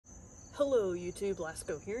Hello YouTube,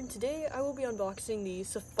 Lasco here, and today I will be unboxing the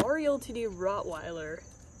Safari LTD Rottweiler,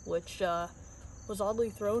 which was oddly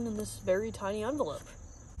thrown in this very tiny envelope.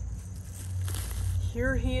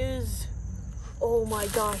 Here he is. Oh my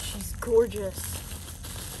gosh, he's gorgeous.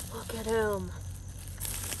 Look at him.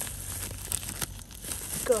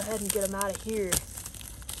 Let's go ahead and get him out of here.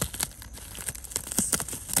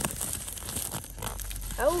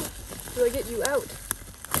 How do I get you out?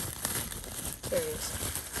 There he is.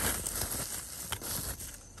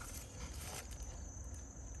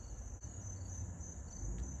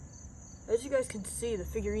 As you guys can see, the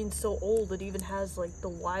figurine's so old it even has like the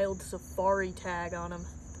wild safari tag on him.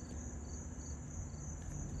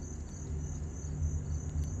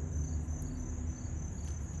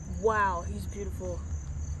 Wow, he's beautiful.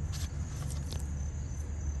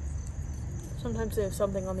 Sometimes they have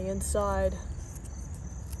something on the inside.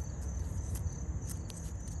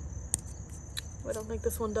 I don't think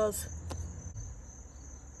this one does.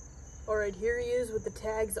 Alright, here he is with the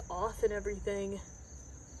tags off and everything.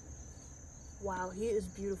 Wow, he is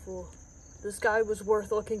beautiful. This guy was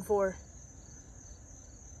worth looking for.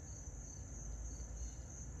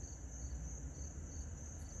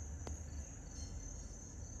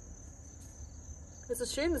 It's a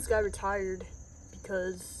shame this guy retired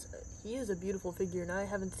because he is a beautiful figure and I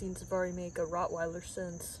haven't seen Safari make a Rottweiler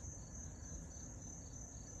since.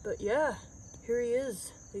 But yeah, here he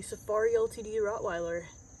is, the Safari LTD Rottweiler.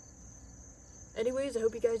 Anyways, I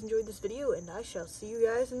hope you guys enjoyed this video and I shall see you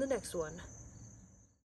guys in the next one.